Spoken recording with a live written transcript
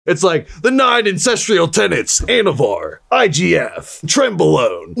It's like the 9 ancestral tenets, Anavar, IGF,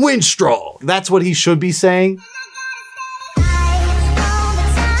 Trembolone, Winstraw. That's what he should be saying.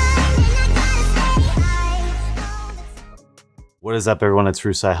 What is up, everyone? It's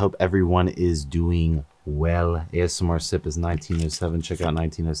Russo. I hope everyone is doing well. ASMR sip is 1907. Check out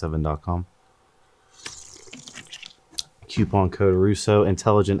 1907.com. Coupon code Russo,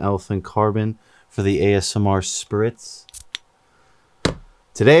 Intelligent Elephant Carbon for the ASMR spirits.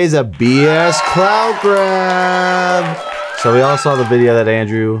 Today's a BS clout grab. So we all saw the video that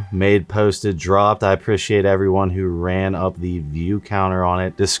Andrew made, posted, dropped. I appreciate everyone who ran up the view counter on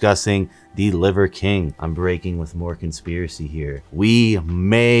it, discussing the Liver King. I'm breaking with more conspiracy here. We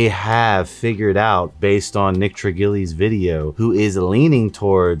may have figured out, based on Nick Trigili's video, who is leaning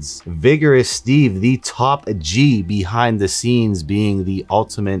towards Vigorous Steve, the top G behind the scenes, being the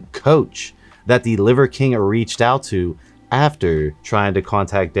ultimate coach that the Liver King reached out to after trying to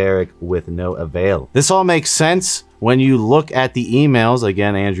contact Derek with no avail. This all makes sense when you look at the emails.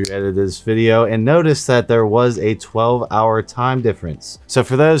 Again, Andrew edited this video and noticed that there was a 12-hour time difference. So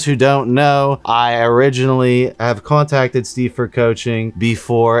for those who don't know, I originally have contacted Steve for coaching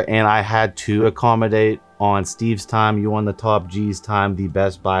before, and I had to accommodate on Steve's time. You on the top G's time, the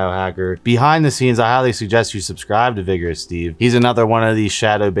best biohacker. Behind the scenes, I highly suggest you subscribe to Vigorous Steve. He's another one of these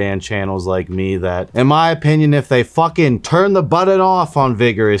shadow banned channels like me that, in my opinion, if they fucking turn the button off on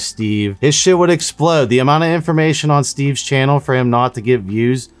Vigorous Steve, his shit would explode. The amount of information on Steve's channel for him not to get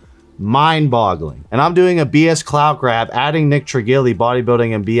views, mind-boggling. And I'm doing a BS clout grab, adding Nick Trigili,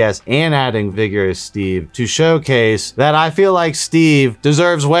 Bodybuilding BS, and adding Vigorous Steve to showcase that I feel like Steve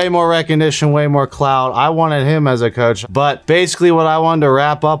deserves way more recognition, way more clout. I wanted him as a coach, but basically what I wanted to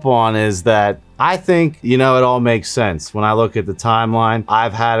wrap up on is that I think, you know, it all makes sense. When I look at the timeline,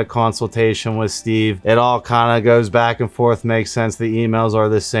 I've had a consultation with Steve. It all kind of goes back and forth, makes sense. The emails are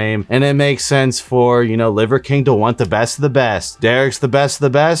the same. And it makes sense for, you know, Liver King to want the best of the best. Derek's the best of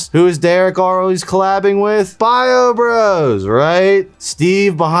the best. Who is Derek always collabing with? Bio Bros, right?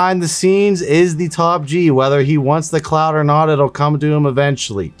 Steve behind the scenes is the top G. Whether he wants the clout or not, it'll come to him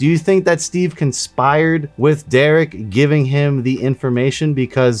eventually. Do you think that Steve conspired with Derek, giving him the information?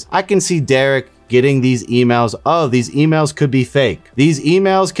 Because I can see Derek getting these emails. Oh, these emails could be fake. These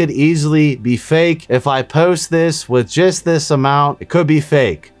emails could easily be fake. If I post this with just this amount, it could be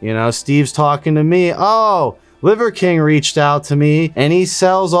fake. You know, Steve's talking to me. Oh, Liver King reached out to me and he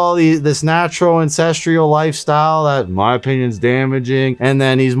sells all this natural ancestral lifestyle that, in my opinion, is damaging. And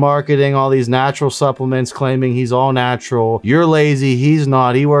then he's marketing all these natural supplements, claiming he's all natural. You're lazy. He's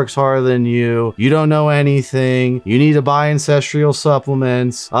not. He works harder than you. You don't know anything. You need to buy ancestral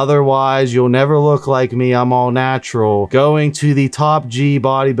supplements. Otherwise, you'll never look like me. I'm all natural. Going to the top G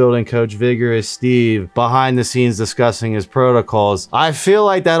bodybuilding coach, Vigorous Steve, behind the scenes discussing his protocols. I feel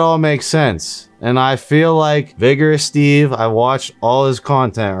like that all makes sense. And I feel like Vigorous Steve, I watched all his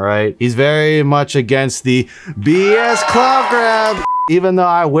content, right? He's very much against the BS clout grab. Even though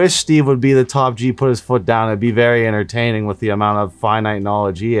I wish Steve would be the top G, put his foot down, it'd be very entertaining with the amount of finite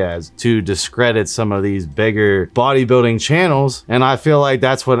knowledge he has to discredit some of these bigger bodybuilding channels. And I feel like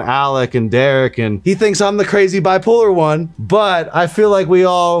that's when Alec and Derek, and he thinks I'm the crazy bipolar one, but I feel like we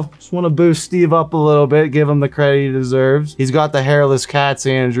all just want to boost Steve up a little bit, give him the credit he deserves. He's got the hairless cats,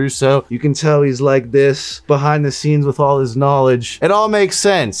 Andrew, so you can tell he's like this behind the scenes with all his knowledge. It all makes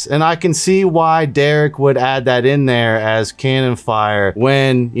sense, and I can see why Derek would add that in there as cannon fire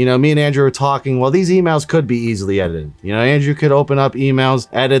when, you know, me and Andrew were talking. Well, these emails could be easily edited. You know, Andrew could open up emails,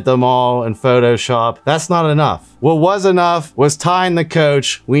 edit them all in Photoshop. That's not enough. What was enough was tying the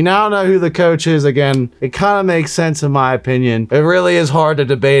coach. We now know who the coach is again. It kind of makes sense in my opinion. It really is hard to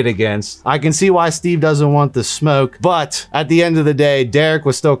debate against. I can see why Steve doesn't want the smoke, but at the end of the day, Derek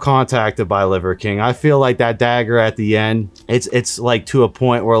was still contacted by Liver King. I feel like that dagger at the end, it's like to a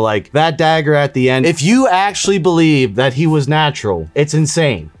point where, like, that dagger at the end, if you actually believe that he was natural, it's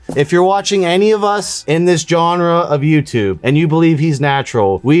insane. If you're watching any of us in this genre of YouTube and you believe he's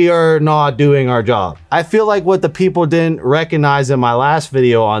natural, we are not doing our job. I feel like what the people didn't recognize in my last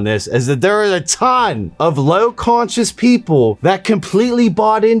video on this is that there are a ton of low conscious people that completely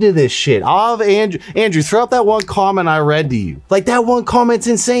bought into this shit. I'll have Andrew, throw out that one comment I read to you. Like, that one comment's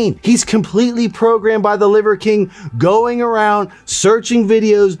insane. He's completely programmed by the Liver King, going around searching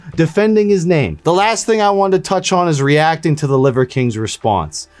videos, defending his name. The last thing I wanted to touch on is reacting to the Liver King's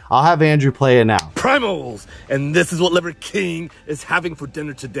response. I'll have Andrew play it now. Primals, and this is what Liver King is having for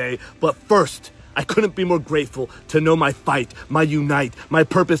dinner today. But first, I couldn't be more grateful to know my fight, my unite, my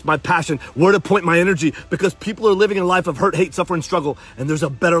purpose, my passion, where to point my energy, because people are living a life of hurt, hate, suffering, struggle, and there's a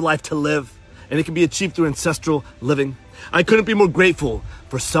better life to live. and it can be achieved through ancestral living. I couldn't be more grateful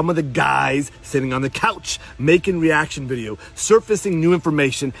for some of the guys sitting on the couch making reaction video, surfacing new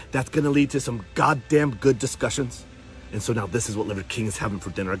information that's gonna lead to some goddamn good discussions. And so now this is what Liver King is having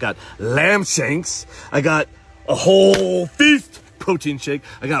for dinner. I got lamb shanks, I got a whole feast protein shake,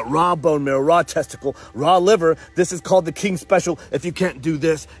 I got raw bone marrow, raw testicle, raw liver. This is called the King Special. If you can't do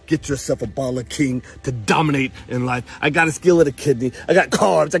this, get yourself a bottle of King to dominate in life. I got a skillet of kidney, I got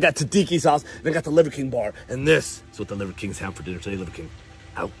carbs, I got tzatziki sauce, and I got the Liver King bar. And this is what the Liver King's having for dinner today. Liver King,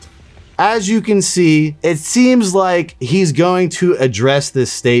 out. As you can see, it seems like he's going to address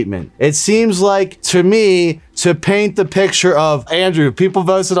this statement. It seems like, to me, to paint the picture of Andrew, people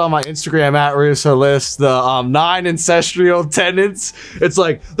posted on my Instagram at Russo list the 9 ancestral tenets. It's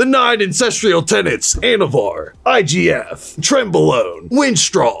like the 9 ancestral tenets: Anavar, IGF, Trenbolone,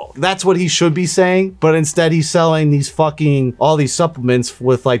 Winstrol. That's what he should be saying, but instead he's selling these fucking, all these supplements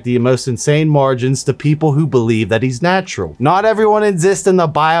with like the most insane margins to people who believe that he's natural. Not everyone exists in the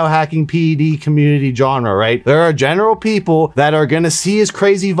biohacking PED community genre, right? There are general people that are gonna see his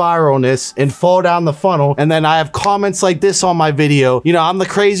crazy viralness and fall down the funnel, and then I have comments like this on my video. You know, I'm the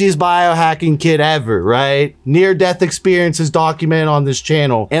craziest biohacking kid ever, right? Near-death experiences documented on this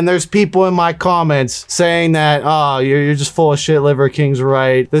channel. And there's people in my comments saying that, oh, you're just full of shit, Liver King's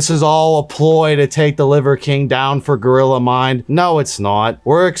right. This is all a ploy to take the Liver King down for Gorilla Mind. No, it's not.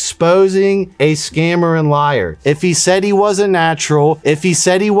 We're exposing a scammer and liar. If he said he wasn't natural, if he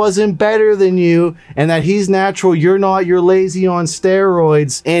said he wasn't better than you, and that he's natural, you're not, you're lazy on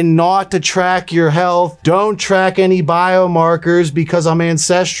steroids, and not to track your health, don't track any biomarkers because I'm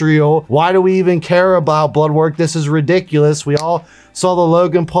ancestral. Why do we even care about blood work? This is ridiculous. We all saw the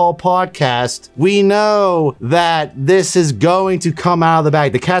Logan Paul podcast. We know that this is going to come out of the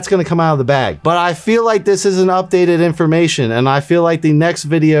bag. The cat's going to come out of the bag. But I feel like this isn't updated information, and I feel like the next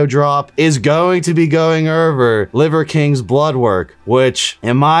video drop is going to be going over Liver King's blood work, which,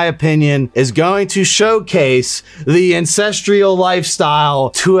 in my opinion, is going to showcase the ancestral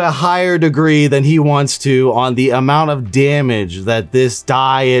lifestyle to a higher degree than he wants to on the amount of damage that this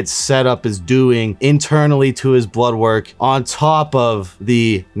diet setup is doing internally to his blood work, on top of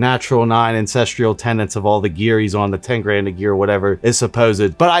the natural 9 ancestral tenets of all the gear he's on, the 10 grand a gear, whatever is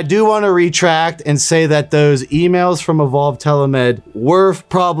supposed. But I do want to retract and say that those emails from Evolve Telemed were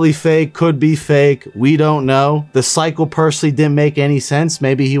probably fake, could be fake. We don't know. The cycle personally didn't make any sense.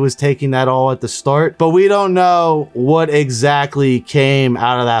 Maybe he was taking that all at the start, but we don't know what exactly came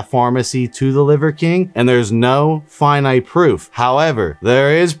out of that pharmacy to the Liver King, and there's no finite proof. However,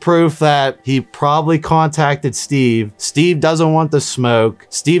 there is proof that he probably contacted Steve. Steve doesn't want the smoke.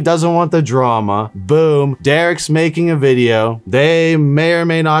 Steve doesn't want the drama. Boom. Derek's making a video. They may or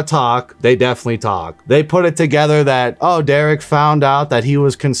may not talk. They definitely talk. They put it together that, oh, Derek found out that he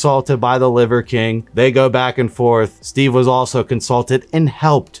was consulted by the Liver King. They go back and forth. Steve was also consulted and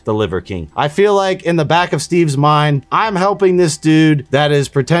helped the Liver King. I feel like in the back of Steve's mind, I'm helping this dude that is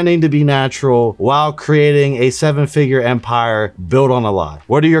pretending to be natural while creating a 7-figure empire built on a lie.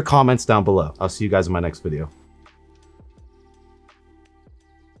 What are your comments down below? I'll see you guys in my next video.